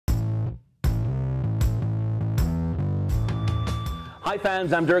Hi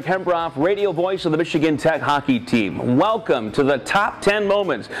fans, I'm Dirk Hembroff, radio voice of the Michigan Tech hockey team. Welcome to the top 10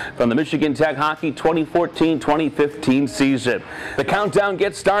 moments from the Michigan Tech hockey 2014-2015 season. The countdown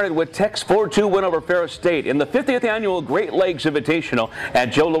gets started with Tech's 4-2 win over Ferris State in the 50th annual Great Lakes Invitational at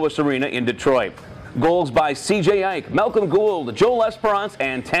Joe Louis Arena in Detroit. Goals by C.J. Ike, Malcolm Gould, Joel Esperance,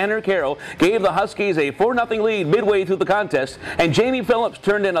 and Tanner Carroll gave the Huskies a 4-0 lead midway through the contest, and Jamie Phillips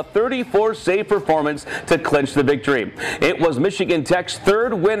turned in a 34-save performance to clinch the victory. It was Michigan Tech's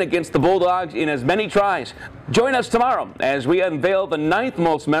third win against the Bulldogs in as many tries. Join us tomorrow as we unveil the 9th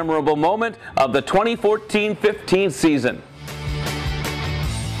most memorable moment of the 2014-15 season.